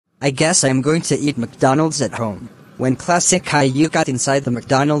I guess I'm going to eat McDonald's at home. When classic Caillou got inside the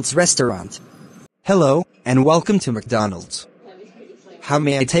McDonald's restaurant. Hello, and welcome to McDonald's. How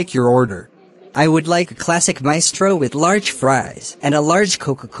may I take your order? I would like a classic maestro with large fries and a large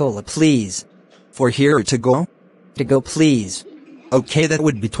Coca-Cola, please. For here or to go? To go, please. Okay, that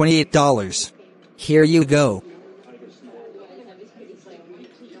would be $28. Here you go.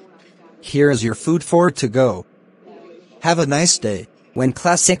 Here is your food for to go. Have a nice day. When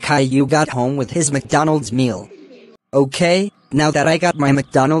classic Caillou got home with his McDonald's meal. Okay, now that I got my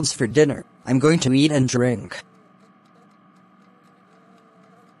McDonald's for dinner, I'm going to eat and drink.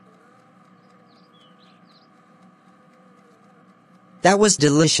 That was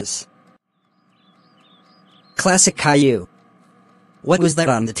delicious. Classic Caillou. What was that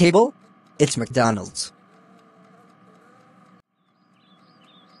on the table? It's McDonald's.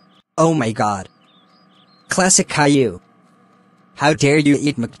 Oh my god. Classic Caillou. How dare you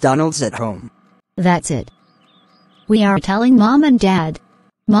eat McDonald's at home? That's it. We are telling Mom and Dad.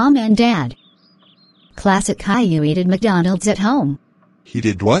 Mom and Dad. Classic Caillou ate McDonald's at home. He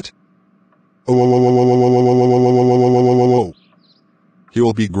did what? Oh. He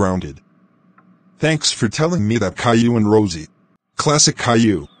will be grounded. Thanks for telling me that, Caillou and Rosie. Classic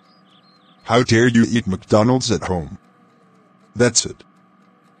Caillou. How dare you eat McDonald's at home? That's it.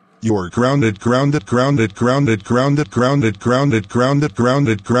 You are grounded for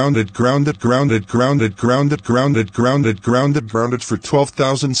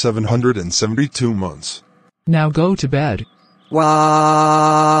 12,750 months. Now go to bed. Wah!